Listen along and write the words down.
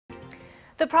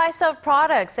The price of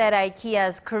products at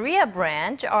IKEA's Korea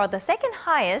branch are the second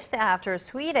highest after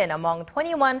Sweden among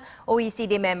 21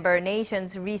 OECD member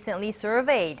nations recently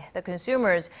surveyed. The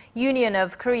Consumers Union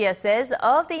of Korea says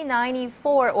of the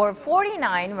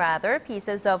 49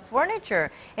 pieces of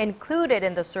furniture included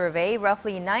in the survey,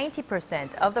 roughly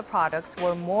 90% of the products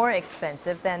were more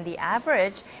expensive than the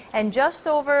average, and just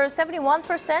over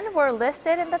 71% were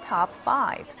listed in the top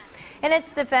 5. In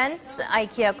its defense,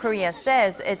 IKEA Korea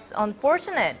says it's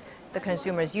unfortunate the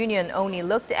Consumers Union only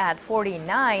looked at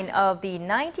 49 of the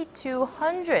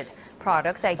 9,200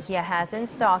 products IKEA has in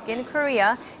stock in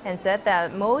Korea and said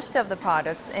that most of the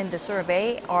products in the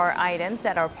survey are items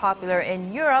that are popular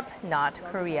in Europe, not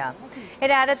Korea.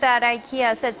 It added that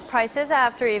IKEA sets prices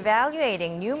after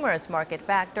evaluating numerous market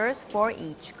factors for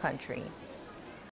each country.